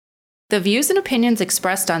The views and opinions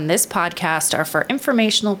expressed on this podcast are for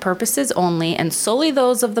informational purposes only and solely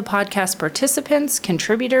those of the podcast participants,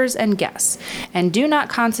 contributors, and guests, and do not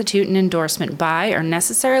constitute an endorsement by or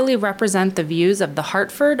necessarily represent the views of The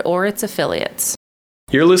Hartford or its affiliates.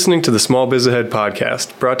 You're listening to the Small Biz Ahead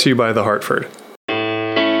podcast, brought to you by The Hartford.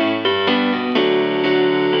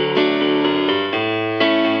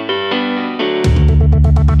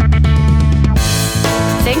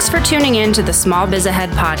 Thanks for tuning in to the Small Biz Ahead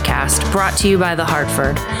podcast, brought to you by The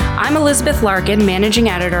Hartford. I'm Elizabeth Larkin, managing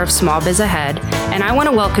editor of Small Biz Ahead, and I want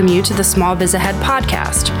to welcome you to the Small Biz Ahead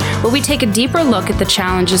podcast, where we take a deeper look at the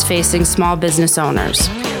challenges facing small business owners.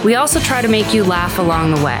 We also try to make you laugh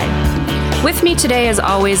along the way. With me today, as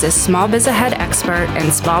always, is Small Biz Ahead expert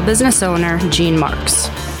and small business owner, Jean Marks.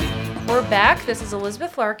 We're back. This is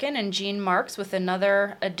Elizabeth Larkin and Jean Marks with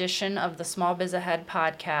another edition of the Small Biz Ahead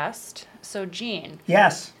podcast. So, Jean.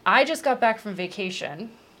 Yes. I just got back from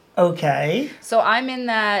vacation. Okay. So I'm in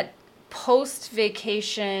that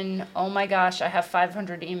post-vacation, oh my gosh, I have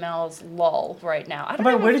 500 emails lull right now.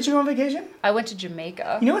 Where did you go on vacation? I went to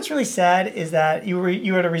Jamaica. You know what's really sad is that you were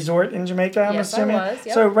at a resort in Jamaica, I'm assuming? Yes, I was,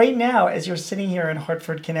 yep. So right now, as you're sitting here in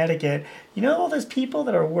Hartford, Connecticut, you know all those people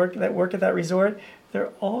that work at that resort?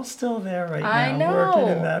 They're all still there right now, I know. working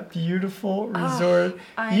in that beautiful resort.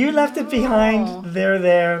 I you left it know. behind. They're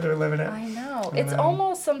there. They're living it. I know. It's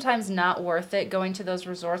almost sometimes not worth it going to those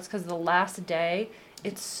resorts because the last day,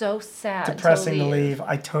 it's so sad. Depressing to leave.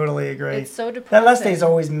 I totally agree. It's so depressing. That last day is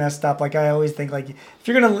always messed up. Like I always think, like if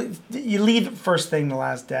you're gonna you leave first thing the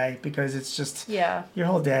last day because it's just your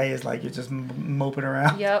whole day is like you're just moping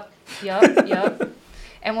around. Yep.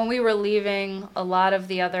 And when we were leaving, a lot of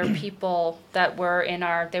the other people that were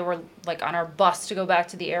they were like on our bus to go back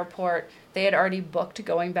to the airport, they had already booked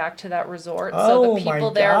going back to that resort. So the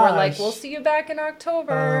people there were like, we'll see you back in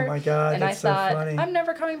October. Oh my God, and that's I thought, so funny. I'm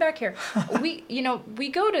never coming back here. we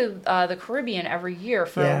go to the Caribbean every year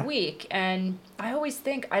for a week. And I always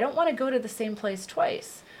think, I don't want to go to the same place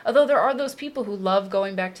twice. Although there are those people who love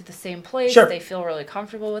going back to the same place. Sure. They feel really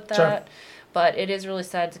comfortable with that. Sure. But it is really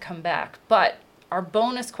sad to come back. But our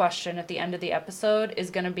bonus question at the end of the episode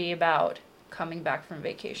is going to be about coming back from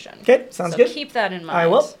vacation. Okay, sounds good. So keep that in mind. I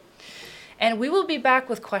will. And we will be back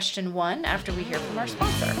with question 1 after we hear from our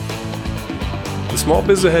sponsor. The Small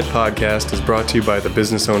Biz Ahead podcast is brought to you by the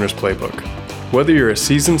Business Owner's Playbook. Whether you're a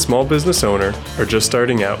seasoned small business owner or just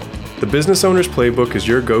starting out, the Business Owner's Playbook is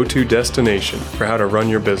your go-to destination for how to run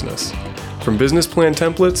your business. From business plan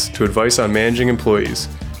templates to advice on managing employees,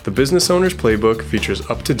 the Business Owner's Playbook features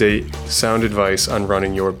up-to-date, sound advice on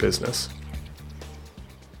running your business.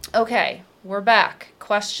 Okay, we're back.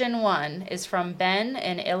 Question 1 is from Ben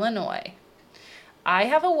in Illinois. I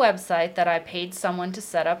have a website that I paid someone to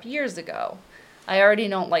set up years ago. I already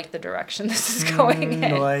don't like the direction this is going in.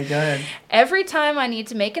 Go ahead. Every time I need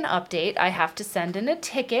to make an update, I have to send in a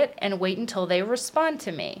ticket and wait until they respond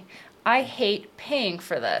to me. I hate paying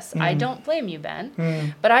for this. I don't blame you,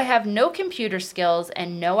 Ben. But I have no computer skills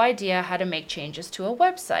and no idea how to make changes to a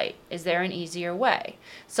website. Is there an easier way?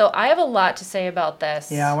 So I have a lot to say about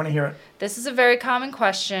this. Yeah, I want to hear it. This is a very common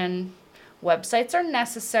question. Websites are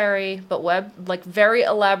necessary, but very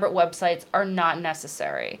elaborate websites are not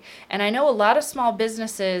necessary. And I know a lot of small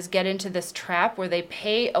businesses get into this trap where they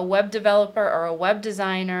pay a web developer or a web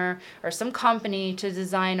designer or some company to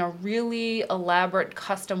design a really elaborate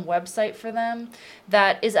custom website for them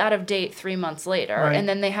that is out of date 3 months later. Right. And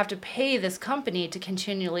then they have to pay this company to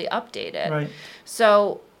continually update it. Right.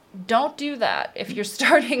 So don't do that. If you're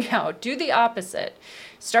starting out, do the opposite.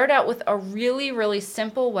 Start out with a really, really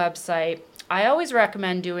simple website. I always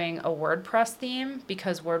recommend doing a WordPress theme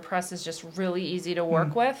because WordPress is just really easy to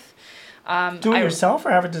work with. Do it yourself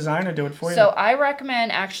or have a designer do it for you? So I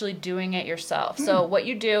recommend actually doing it yourself. So what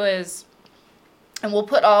you do is, and we'll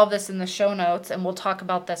put all of this in the show notes, and we'll talk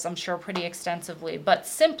about this, I'm sure, pretty extensively. But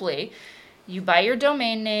simply, you buy your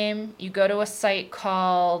domain name, you go to a site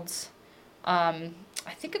called, I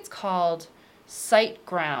think it's called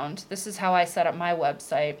SiteGround. This is how I set up my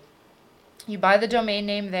website. You buy the domain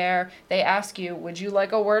name there. They ask you, would you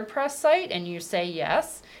like a WordPress site? And you say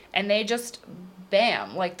yes. And they just,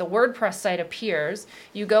 bam, like the WordPress site appears.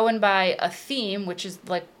 You go and buy a theme, which is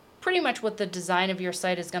like pretty much what the design of your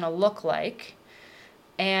site is going to look like.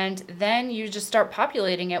 And then you just start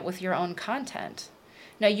populating it with your own content.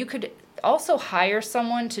 Now, you could also hire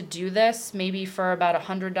someone to do this, maybe for about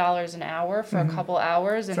 $100 an hour for a couple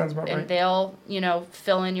hours. And they'll,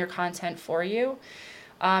 fill in your content for you.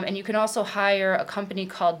 And you can also hire a company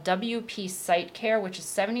called WP Site Care, which is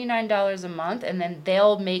 $79 a month, and then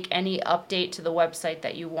they'll make any update to the website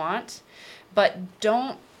that you want. But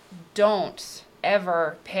don't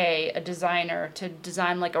ever pay a designer to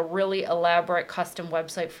design like a really elaborate custom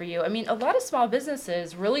website for you. I mean, a lot of small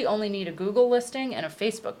businesses really only need a Google listing and a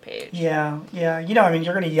Facebook page. Yeah. You know, I mean,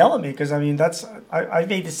 you're going to yell at me because, I mean, I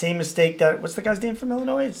made the same mistake that, what's the guy's name from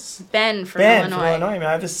Illinois? It's Ben from Illinois. I mean,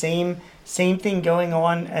 I have the same thing going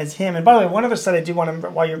on as him. And by the way, one other site I do want to,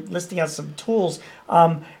 while you're listing out some tools,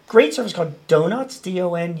 great service called Donuts,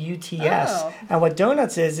 Donuts. Oh. And what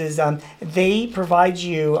Donuts is they provide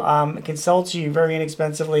you, consult you very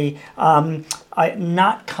inexpensively, a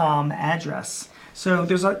 .com address. So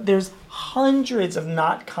there's hundreds of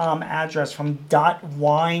 .com address from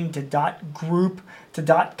 .wine to .group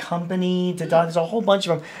to .company to there's a whole bunch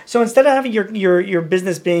of them. So instead of having your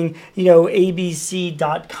business being, you know,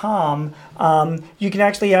 abc.com, you can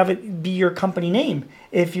actually have it be your company name.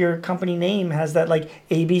 If your company name has that, like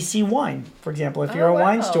ABC Wine, for example, if you're a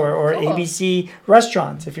wine store, or cool. ABC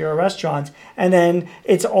Restaurants, if you're a restaurant, and then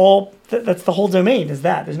it's all, that's the whole domain is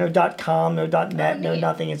that. There's no .com, no .net, no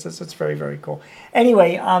nothing. It's very, very cool.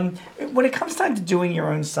 Anyway, when it comes time to doing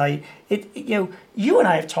your own site, you and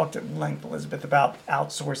I have talked at length, Elizabeth, about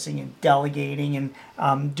outsourcing and delegating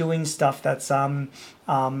and doing stuff that's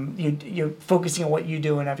you focusing on what you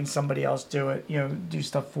do and having somebody else do it, do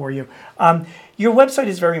stuff for you. Your website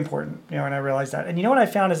is very important, and I realized that. And you know what I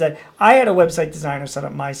found is that I had a website designer set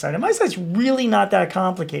up my site, and my site's really not that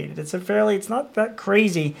complicated. It's not that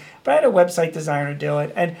crazy, but I had a website designer do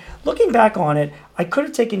it. And looking back on it, I could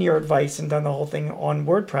have taken your advice and done the whole thing on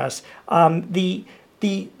WordPress.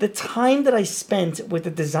 The time that I spent with the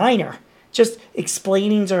designer, just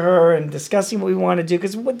explaining to her and discussing what we want to do,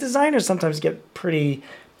 because designers sometimes get pretty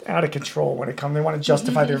out of control when it comes. They want to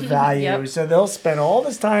justify their value, yep. So they'll spend all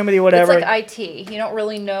this time with you, whatever. It's like IT. You don't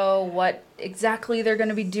really know what exactly they're going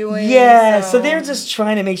to be doing. Yeah, so they're just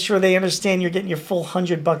trying to make sure they understand you're getting your full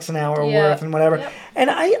 $100 an hour worth and whatever. Yep. And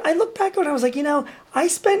I look back on it, I was like, I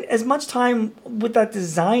spent as much time with that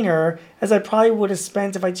designer as I probably would have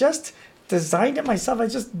spent if I just designed it myself. I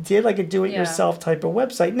just did like a do-it-yourself type of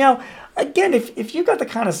website. Now, again, if you got the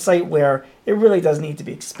kind of site where it really does need to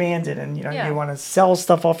be expanded, and you want to sell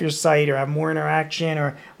stuff off your site or have more interaction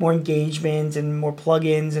or more engagement and more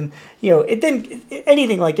plugins, and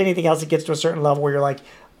anything else, it gets to a certain level where you're like,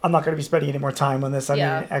 I'm not going to be spending any more time on this. I need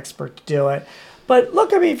an expert to do it. But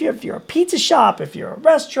look, I mean, if you're a pizza shop, if you're a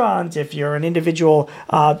restaurant, if you're an individual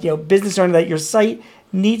business owner, that your site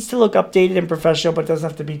needs to look updated and professional, but doesn't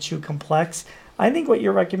have to be too complex. I think what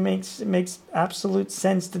you recommend makes absolute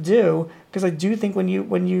sense to do, because I do think when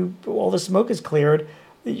you all the smoke is cleared,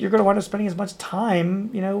 you're going to want to spending as much time,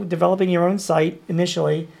 developing your own site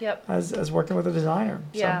initially, as working with a designer.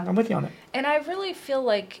 So I'm with you on it. And I really feel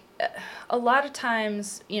like a lot of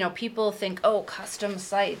times, people think, oh, custom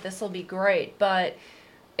site, this will be great, but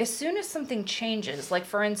as soon as something changes, like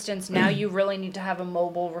for instance, now you really need to have a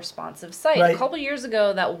mobile responsive site. Right. A couple years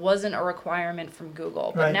ago, that wasn't a requirement from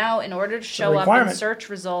Google. But now, in order to show up in search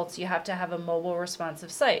results, you have to have a mobile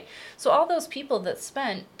responsive site. So all those people that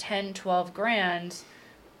spent 10, 12 grand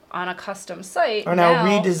on a custom site are now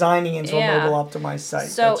redesigning into a mobile optimized site.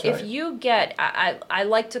 So if you get, I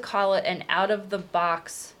like to call it an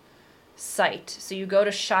out-of-the-box site. So you go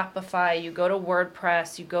to Shopify, you go to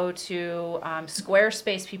WordPress, you go to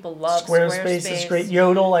Squarespace. People love Squarespace. Squarespace is great.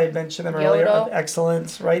 Yodel, I mentioned them earlier.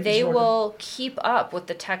 Excellent, right? They will keep up with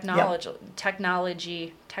the technological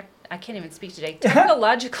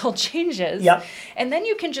changes. Yep. And then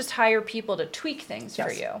you can just hire people to tweak things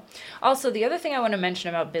for you. Also, the other thing I want to mention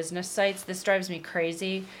about business sites, this drives me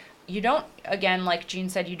crazy. You don't, again, like Jean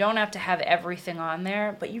said, you don't have to have everything on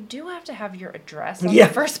there, but you do have to have your address on the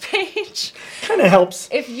first page. Kind of helps.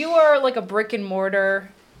 If you are like a brick and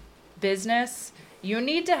mortar business, you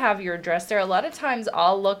need to have your address there. A lot of times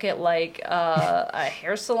I'll look at like a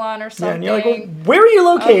hair salon or something. Yeah, and you're like, well, where are you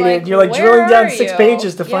located? Like, you're like drilling down 6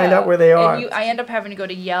 pages to find out where they are. And I end up having to go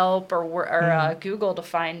to Yelp or Google to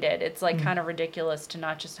find it. It's like kind of ridiculous to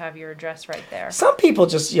not just have your address right there. Some people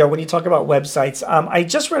just, when you talk about websites, I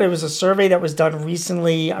just read it was a survey that was done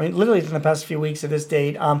recently, I mean, literally in the past few weeks at this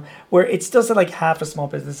date, where it still said like half of small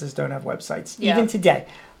businesses don't have websites, even today.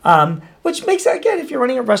 Which makes, again, if you're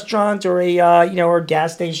running a restaurant or or a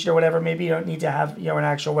gas station or whatever, maybe you don't need to have, an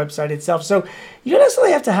actual website itself. So you don't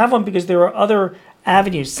necessarily have to have one because there are other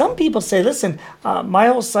avenues. Some people say, listen, my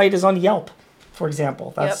whole site is on Yelp, for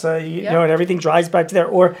example. That's, and everything drives back to there.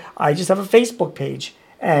 Or I just have a Facebook page.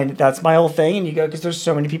 And that's my whole thing. And you go, because there's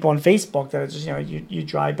so many people on Facebook that it's just, you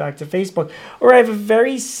drive back to Facebook. Or I have a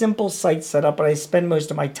very simple site set up, but I spend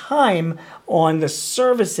most of my time on the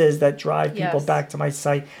services that drive people back to my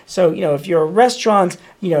site. So, if you're a restaurant,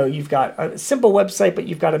 you've got a simple website, but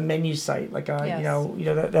you've got a menu site, like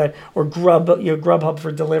that or Grubhub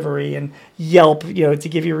for delivery, and Yelp, to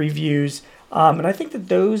give you reviews. And I think that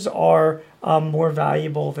those are more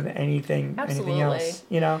valuable than anything else.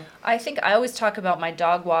 I think I always talk about my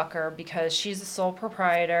dog walker because she's a sole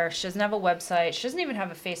proprietor. She doesn't have a website. She doesn't even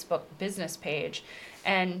have a Facebook business page.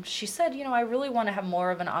 And she said, I really want to have more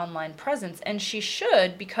of an online presence. And she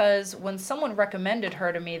should, because when someone recommended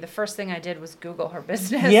her to me, the first thing I did was Google her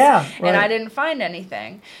business. Yeah, right. And I didn't find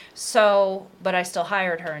anything. So, but I still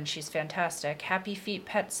hired her, and she's fantastic. Happy Feet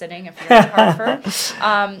Pet Sitting, if you're in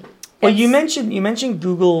Hartford. Well, you mentioned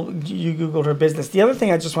Google. You Googled her business. The other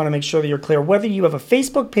thing I just want to make sure that you're clear, whether you have a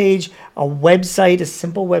Facebook page, a website, a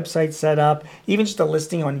simple website set up, even just a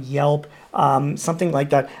listing on Yelp, something like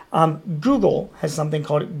that. Google has something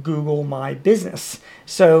called Google My Business.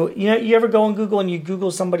 So you ever go on Google and you Google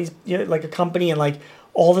somebody's like a company, and like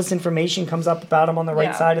all this information comes up about them on the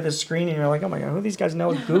right side of the screen, and you're like, oh my God, who these guys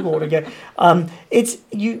know Google to get? It's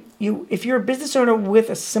you. If you're a business owner with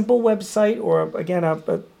a simple website, or again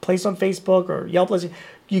a place on Facebook or Yelp listing,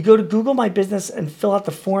 you go to Google My Business and fill out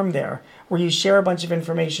the form there, where you share a bunch of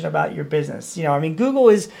information about your business. Google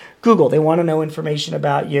is Google. They want to know information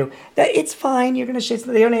about you. It's fine. You're going to share.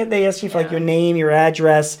 They ask you for like your name, your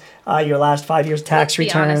address, your last 5 years tax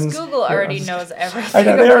returns. Honest, Google already knows everything. I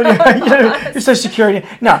know they already. Your Social Security.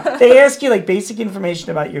 No, they ask you like basic information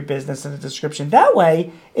about your business and a description. That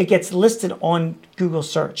way, it gets listed on Google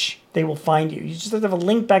search. They will find you. You just have to have a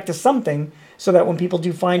link back to something, so that when people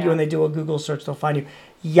do find you and they do a Google search, they'll find you.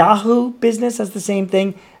 Yahoo Business has the same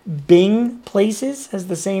thing. Bing Places has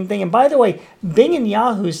the same thing. And by the way, Bing and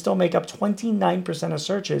Yahoo still make up 29% of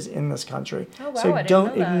searches in this country. Oh, wow, so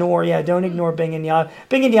don't ignore Bing and Yahoo.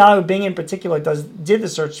 Bing in particular did the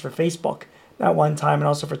search for Facebook at one time, and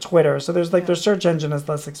also for Twitter. So their search engine is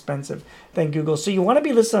less expensive than Google. So you want to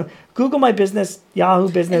be listed on Google My Business,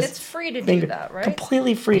 Yahoo Business. And it's free to do that, right?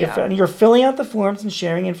 Completely free to fill. And you're filling out the forms and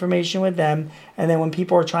sharing information with them. And then when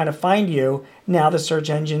people are trying to find you, now the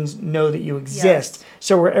search engines know that you exist. Yes.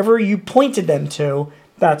 So wherever you pointed them to,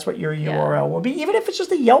 that's what your URL will be. Even if it's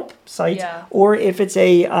just a Yelp site, or if it's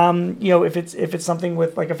a if it's something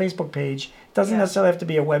with like a Facebook page, it doesn't necessarily have to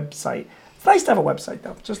be a website. It's nice to have a website,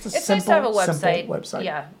 though. Just it's nice to have a website.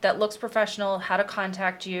 Yeah, that looks professional. How to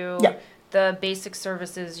contact you. Yep. The basic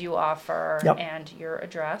services you offer. Yep. And your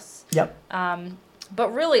address. Yep.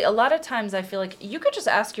 But really, a lot of times I feel like you could just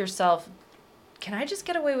ask yourself, can I just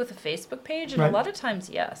get away with a Facebook page? And a lot of times,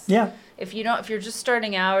 yes. Yeah. If you're just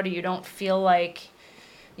starting out, or you don't feel like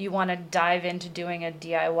you want to dive into doing a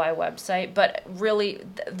DIY website. But really,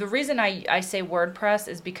 the reason I say WordPress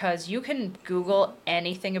is because you can Google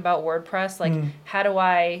anything about WordPress. Like, how do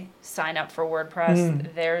I sign up for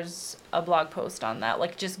WordPress? There's a blog post on that.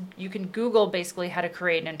 Like, just you can Google basically how to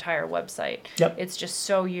create an entire website. Yep. It's just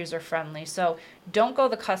so user-friendly. So don't go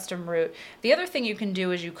the custom route. The other thing you can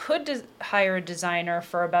do is you could hire a designer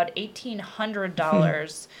for about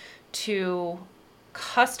 $1,800 to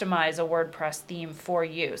customize a WordPress theme for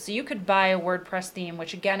you. So you could buy a WordPress theme,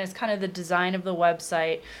 which again is kind of the design of the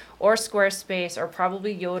website, or Squarespace, or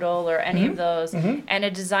probably Yodel, or any of those. And a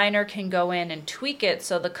designer can go in and tweak it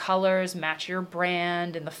so the colors match your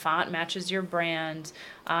brand and the font matches your brand.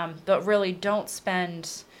 But really, don't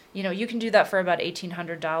spend. You can do that for about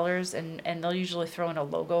 $1,800, and they'll usually throw in a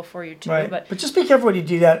logo for you too. Right. But just be careful when you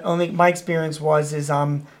do that. Only my experience is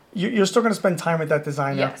you're still going to spend time with that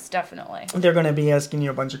designer. Yes, definitely. They're going to be asking you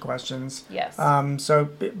a bunch of questions. Yes. So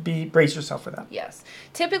brace yourself for that. Yes.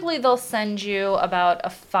 Typically, they'll send you about a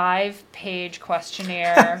 5-page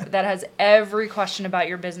questionnaire that has every question about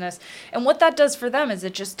your business. And what that does for them is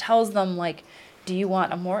it just tells them, like, do you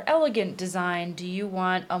want a more elegant design? Do you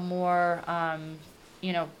want a more,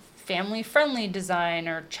 family-friendly design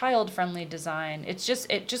or child-friendly design? It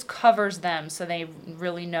just covers them so they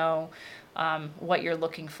really know what you're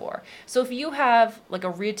looking for. So if you have like a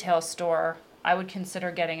retail store, I would consider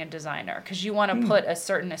getting a designer because you want to put a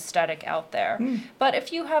certain aesthetic out there. But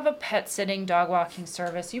if you have a pet sitting, dog walking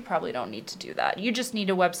service, you probably don't need to do that. You just need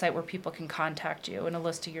a website where people can contact you and a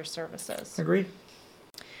list of your services. Agreed.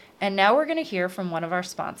 And now we're going to hear from one of our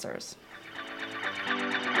sponsors.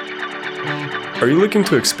 Are you looking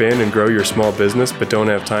to expand and grow your small business but don't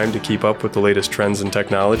have time to keep up with the latest trends in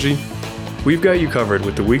technology? We've got you covered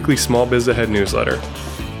with the weekly Small Biz Ahead newsletter.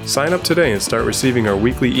 Sign up today and start receiving our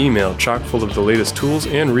weekly email chock full of the latest tools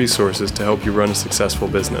and resources to help you run a successful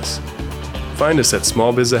business. find us at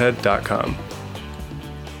smallbizahead.com.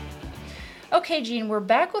 Okay, Jean, we're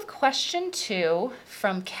back with question 2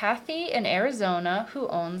 from Kathy in Arizona, who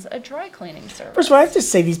owns a dry cleaning service. First of all, I have to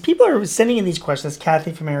say, these people are sending in these questions.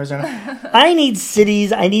 Kathy from Arizona. I need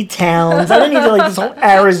cities. I need towns. I don't need like this whole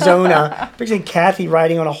Arizona. Picturing Kathy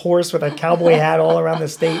riding on a horse with a cowboy hat all around the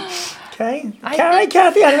state. Okay. Hi,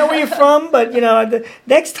 Kathy. I don't know where you're from, but the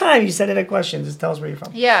next time you send in a question, just tell us where you're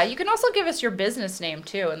from. Yeah, you can also give us your business name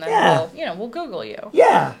too, and then we'll Google you.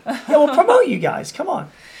 Yeah. We'll promote you guys. Come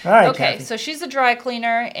on. All right. Okay, Kathy. so she's a dry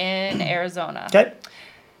cleaner in Arizona. Okay.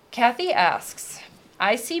 Kathy asks,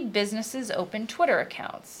 I see businesses open Twitter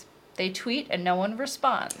accounts. They tweet and no one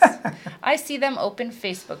responds. I see them open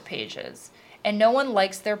Facebook pages, and no one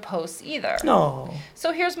likes their posts either. No.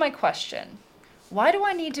 So here's my question. Why do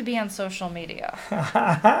I need to be on social media?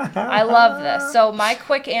 I love this. So my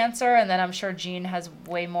quick answer, and then I'm sure Jean has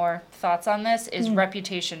way more thoughts on this, is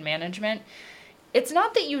reputation management. It's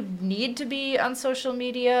not that you need to be on social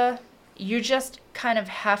media. You just kind of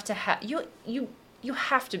have to have you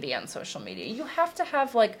have to be on social media. You have to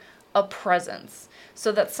have like a presence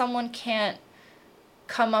so that someone can't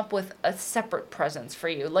come up with a separate presence for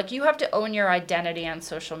you. Like you have to own your identity on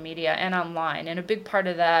social media and online. And a big part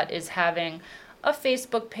of that is having a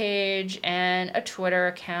Facebook page and a Twitter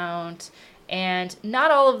account. And not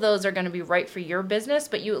all of those are going to be right for your business,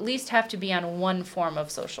 but you at least have to be on one form of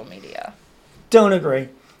social media. Don't agree.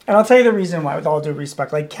 And I'll tell you the reason why, with all due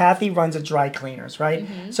respect. Like, Kathy runs a dry cleaners, right?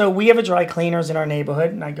 Mm-hmm. So we have a dry cleaners in our neighborhood,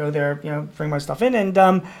 and I go there, bring my stuff in,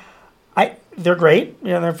 and they're great.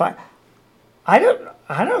 They're fine. I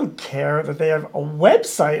don't care that they have a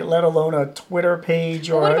website, let alone a Twitter page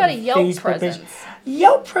or what about a Yelp Facebook presence? Page.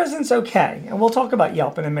 Yelp presence, okay. And we'll talk about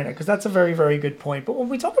Yelp in a minute, because that's a very, very good point. But when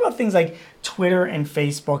we talk about things like Twitter and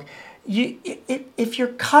Facebook, if your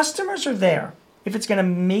customers are there, if it's going to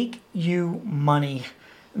make you money,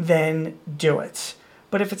 then do it.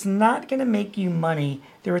 But if it's not going to make you money,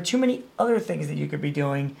 there are too many other things that you could be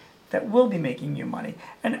doing that will be making you money.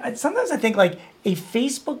 And sometimes I think like a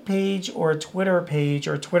Facebook page or a Twitter page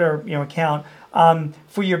or a Twitter account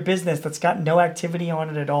for your business that's got no activity on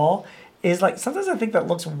it at all is like, sometimes I think that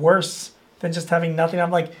looks worse than just having nothing.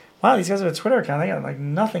 I'm like, wow, these guys have a Twitter account. They got like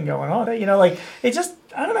nothing going on. It just,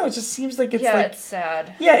 I don't know. It just seems like it's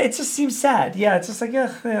sad. Yeah, it just seems sad. Yeah, it's just like,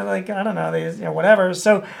 like I don't know, whatever.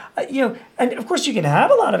 So, and of course you can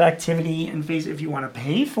have a lot of activity in Facebook if you want to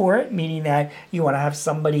pay for it, meaning that you want to have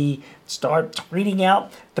somebody start tweeting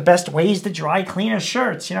out the best ways to dry clean a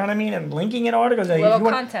shirts. You know what I mean? And linking in articles.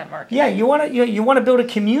 Content marketing. Yeah, you want to build a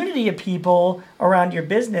community of people around your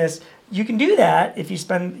business. You can do that if you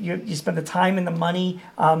spend the time and the money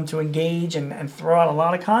to engage and throw out a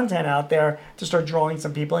lot of content out there to start drawing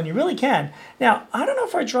some people, and you really can. Now, I don't know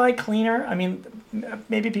for a dry cleaner, I mean,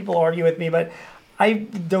 maybe people argue with me, but I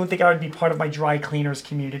don't think I would be part of my dry cleaners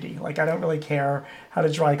community. Like, I don't really care how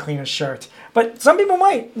to dry clean a shirt. But some people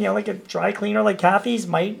might, like a dry cleaner like Kathy's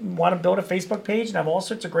might want to build a Facebook page and have all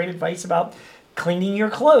sorts of great advice about cleaning your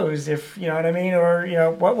clothes, if you know what I mean,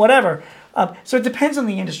 or whatever. So it depends on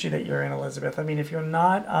the industry that you're in, Elizabeth. I mean, if you're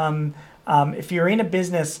not, if you're in a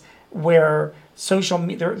business where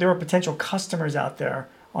there are potential customers out there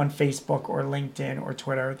on Facebook or LinkedIn or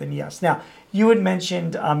Twitter, then yes. Now, you had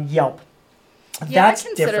mentioned Yelp. Yeah, That's I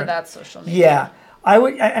consider different. that social media. Yeah, I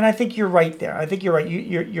would, and I think you're right there. I think you're right.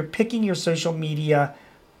 You're picking your social media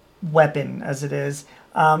weapon as it is.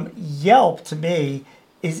 Yelp, to me,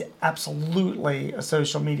 is absolutely a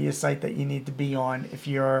social media site that you need to be on if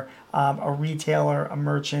you're a retailer, a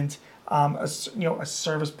merchant, a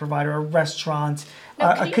service provider, a restaurant,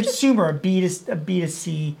 a consumer, a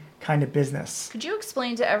B2C kind of business. Could you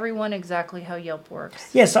explain to everyone exactly how Yelp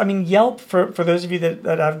works? Yes, I mean, Yelp, for those of you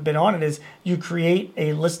that haven't been on it, is you create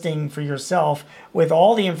a listing for yourself with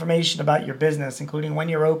all the information about your business, including when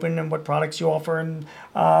you're open and what products you offer and,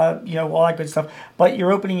 all that good stuff. But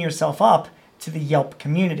you're opening yourself up to the Yelp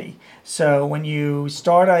community. So when you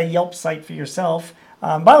start a Yelp site for yourself,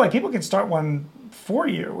 by the way, people can start one for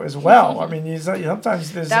you as well. I mean,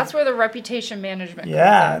 sometimes that's where the reputation management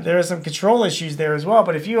comes in. There are some control issues there as well.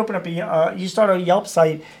 But if you open up you start a Yelp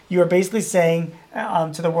site, you are basically saying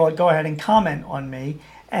to the world, go ahead and comment on me.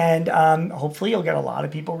 And hopefully you'll get a lot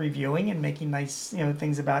of people reviewing and making nice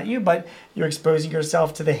things about you, but you're exposing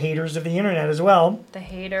yourself to the haters of the internet as well. The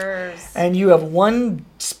haters. And you have one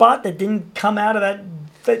spot that didn't come out of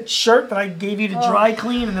that shirt that I gave you to dry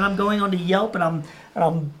clean, and then I'm going on to Yelp and I'm and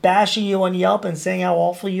I'm bashing you on Yelp and saying how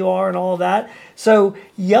awful you are and all of that. So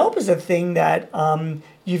Yelp is a thing that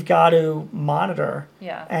you've got to monitor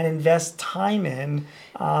and invest time in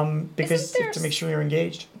because to make sure you're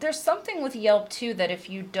engaged. There's something with Yelp too that if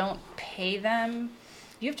you don't pay them,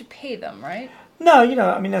 you have to pay them, right? No,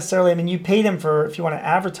 necessarily. I mean, you pay them for if you want to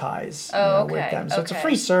advertise with them. So it's a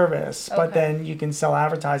free service, but then you can sell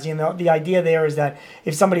advertising. And the idea there is that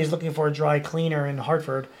if somebody is looking for a dry cleaner in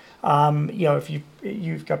Hartford, if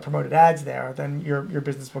you've got promoted ads there, then your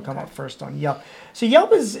business will come up first on Yelp. So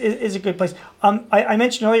Yelp is a good place. I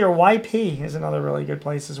mentioned earlier YP is another really good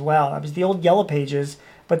place as well. It was the old Yellow Pages,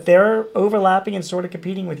 but they're overlapping and sort of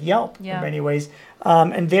competing with Yelp in many ways.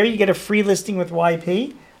 And there you get a free listing with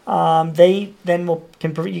YP. They then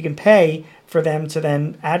you can pay for them to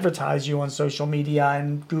then advertise you on social media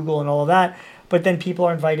and Google and all of that. But then people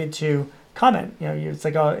are invited to comment.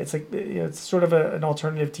 It's sort of an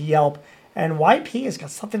alternative to Yelp. And YP has got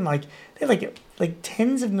something like they have like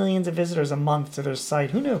tens of millions of visitors a month to their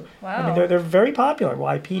site. Who knew? Wow. I mean, they're very popular.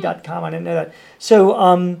 YP.com. I didn't know that.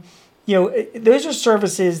 So those are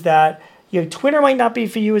services that Twitter might not be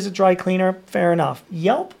for you as a dry cleaner. Fair enough.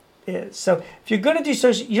 Yelp is. So if you're going to do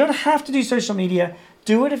social, you don't have to do social media.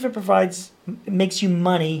 Do it if it makes you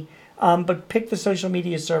money. But pick the social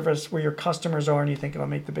media service where your customers are and you think it'll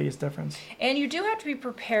make the biggest difference. And you do have to be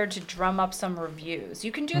prepared to drum up some reviews.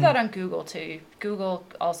 You can do that on Google too. Google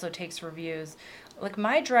also takes reviews. Like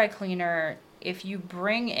my dry cleaner, if you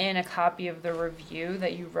bring in a copy of the review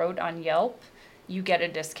that you wrote on Yelp, you get a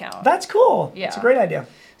discount. That's cool. Yeah. It's a great idea.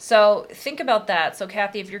 So think about that. So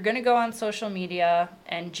Kathy, if you're going to go on social media,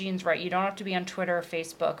 and Jean's right, you don't have to be on Twitter or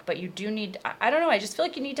Facebook, but you do need, I don't know, I just feel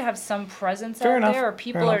like you need to have some presence out there, or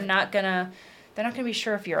people are not going to, they're not going to be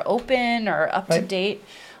sure if you're open or up to date.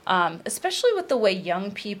 Especially with the way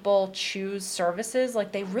young people choose services,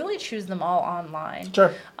 like they really choose them all online.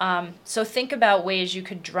 Sure. So think about ways you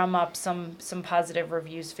could drum up some positive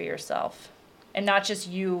reviews for yourself, and not just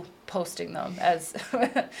you posting them as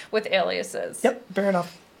with aliases. Yep, fair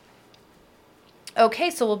enough. Okay,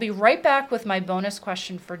 so we'll be right back with my bonus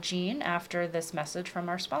question for Jean after this message from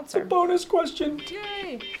our sponsor. It's a bonus question.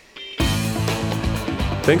 Yay!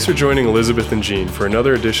 Thanks for joining Elizabeth and Jean for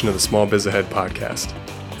another edition of the Small Biz Ahead podcast.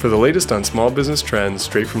 For the latest on small business trends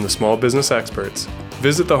straight from the small business experts,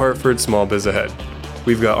 visit the Hartford Small Biz Ahead.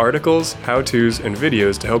 We've got articles, how-tos, and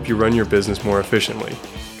videos to help you run your business more efficiently.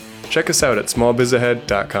 Check us out at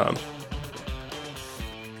smallbizahead.com.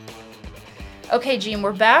 Okay, Jean,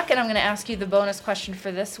 we're back, and I'm going to ask you the bonus question for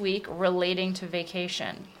this week relating to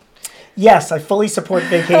vacation. Yes, I fully support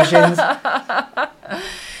vacations.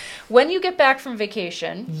 When you get back from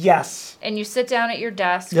vacation, yes, and you sit down at your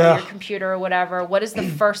desk or your computer or whatever, what is the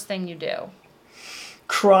first thing you do?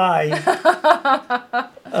 Cry.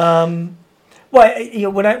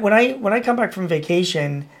 When I come back from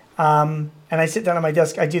vacation, and I sit down at my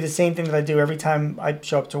desk, I do the same thing that I do every time I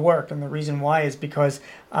show up to work, and the reason why is because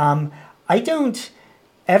I'm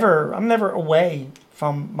never away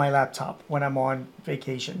from my laptop when I'm on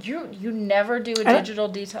vacation. You never do a digital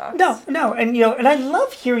detox? No, and I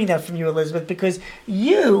love hearing that from you, Elizabeth, because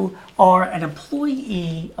you are an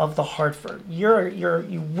employee of the Hartford.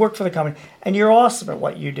 You work for the company, and you're awesome at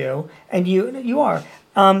what you do, and you are.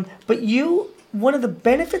 But one of the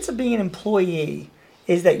benefits of being an employee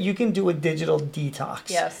is that you can do a digital detox.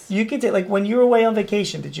 Yes. You can like when you were away on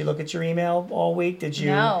vacation, did you look at your email all week? Did you?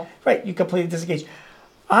 No. Right, you completely disengaged.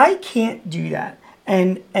 I can't do that.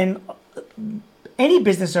 And any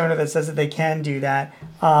business owner that says that they can do that,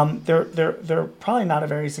 they're probably not a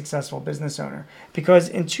very successful business owner, because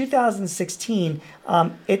in 2016,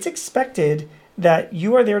 it's expected that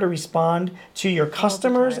you are there to respond to your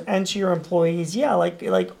customers and to your employees. Yeah,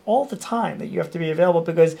 like all the time, that you have to be available,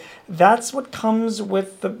 because that's what comes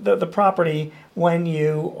with the property when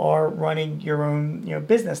you are running your own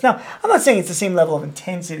business. Now, I'm not saying it's the same level of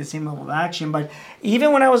intensity, the same level of action, but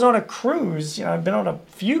even when I was on a cruise, I've been on a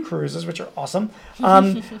few cruises, which are awesome.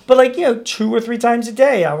 But 2 or 3 times a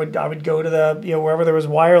day, I would go to the wherever there was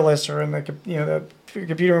wireless or in the the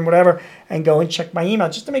computer and whatever, and go and check my email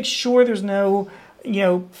just to make sure there's no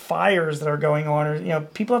fires that are going on, or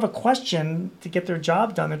people have a question to get their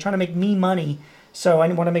job done. They're trying to make me money, so I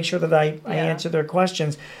want to make sure that I answer their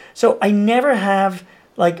questions. So I never have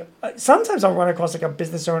sometimes I'll run across a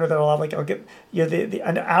business owner that I'll get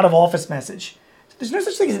an out of office message. There's no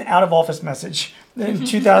such thing as an out of office message in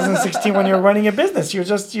 2016 when you're running a business.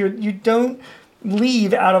 You don't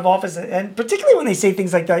leave out of office, and particularly when they say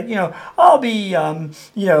things like that, I'll be,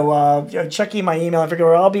 checking my email,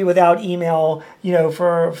 or I'll be without email,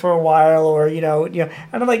 for a while, or, and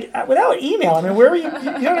I'm like, without email, I mean, where are you,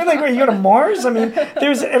 where you go to Mars? I mean,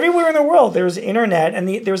 there's everywhere in the world, there's internet, and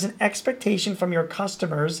there's an expectation from your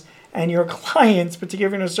customers and your clients,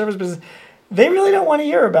 particularly in a service business. They really don't want to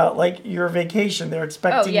hear about like your vacation. They're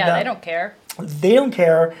expecting. Oh yeah, they don't care. They don't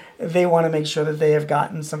care. They want to make sure that they have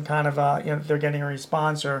gotten some kind of they're getting a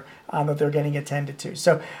response, or that they're getting attended to.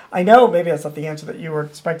 So I know maybe that's not the answer that you were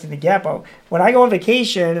expecting to get, but when I go on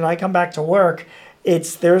vacation and I come back to work,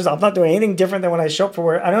 I'm not doing anything different than when I show up for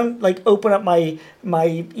work. I don't like open up my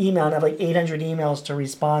email and have like 800 emails to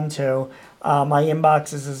respond to. My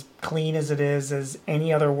inbox is as clean as it is as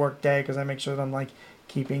any other work day, because I make sure that I'm like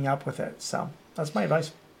keeping up with it. So that's my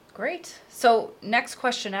advice. Great. So next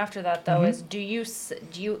question after that though is, you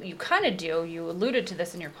alluded to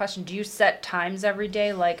this in your question, do you set times every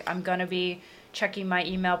day? Like, I'm going to be checking my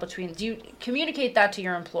email do you communicate that to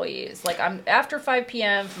your employees? Like, I'm after 5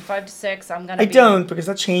 p.m. from 5 to 6, I'm going to I don't, because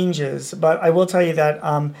that changes. But I will tell you that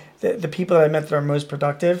the people that I met that are most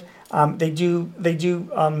productive, they do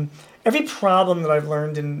every problem that I've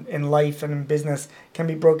learned in life and in business can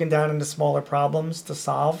be broken down into smaller problems to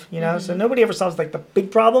solve, So nobody ever solves like the big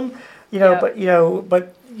problem, but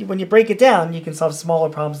when you break it down, you can solve smaller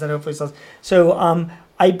problems that hopefully solve. So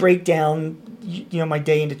I break down, my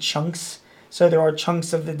day into chunks. So there are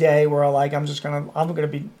chunks of the day where I'm going to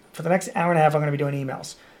be, for the next hour and a half, I'm going to be doing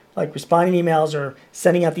emails, like responding to emails or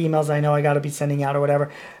sending out the emails I know I got to be sending out or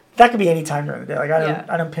whatever. That could be any time during the day. Like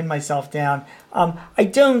I don't pin myself down. I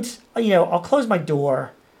don't, I'll close my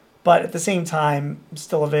door, but at the same time, I'm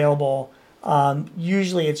still available.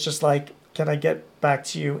 Usually it's just like, can I get back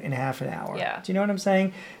to you in half an hour? Yeah. Do you know what I'm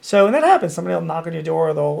saying? So, and that happens. Somebody will knock on your door,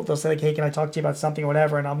 or they'll say like, hey, can I talk to you about something or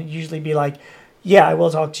whatever? And I'll usually be like, yeah, I will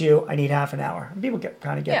talk to you. I need half an hour. And people get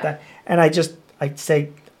that. And I say,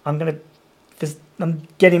 I'm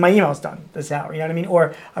getting my emails done this hour, you know what I mean?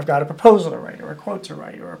 Or I've got a proposal to write, or a quote to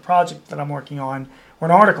write, or a project that I'm working on, or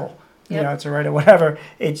an article, to write, or whatever.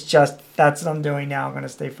 It's just, that's what I'm doing now. I'm going to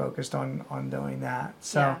stay focused on doing that.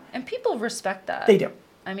 So, yeah. And people respect that. They do.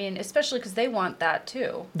 I mean, especially because they want that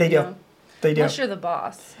too. They do. They do. Unless you're the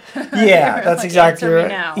boss. Yeah, that's like, exactly right.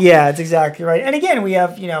 Now. Yeah, it's exactly right. And again, we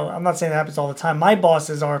have, I'm not saying that happens all the time. My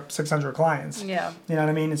bosses are 600 clients. Yeah. You know what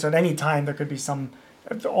I mean? And so at any time, there could be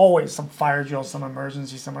always some fire drill, some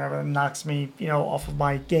emergency, some whatever that knocks me, off of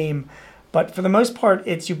my game. But for the most part,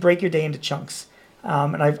 it's you break your day into chunks.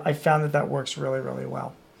 And I've found that works really, really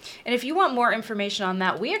well. And if you want more information on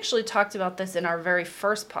that, we actually talked about this in our very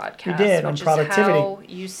first podcast. We did, on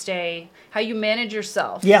productivity. Is how you manage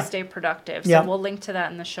yourself to stay productive. So we'll link to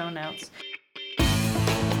that in the show notes.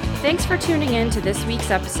 Thanks for tuning in to this week's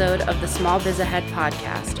episode of the Small Biz Ahead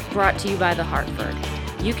podcast, brought to you by The Hartford.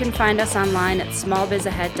 You can find us online at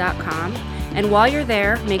smallbizahead.com. And while you're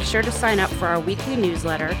there, make sure to sign up for our weekly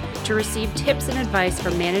newsletter to receive tips and advice for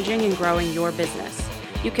managing and growing your business.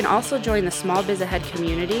 You can also join the Small Biz Ahead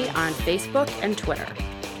community on Facebook and Twitter.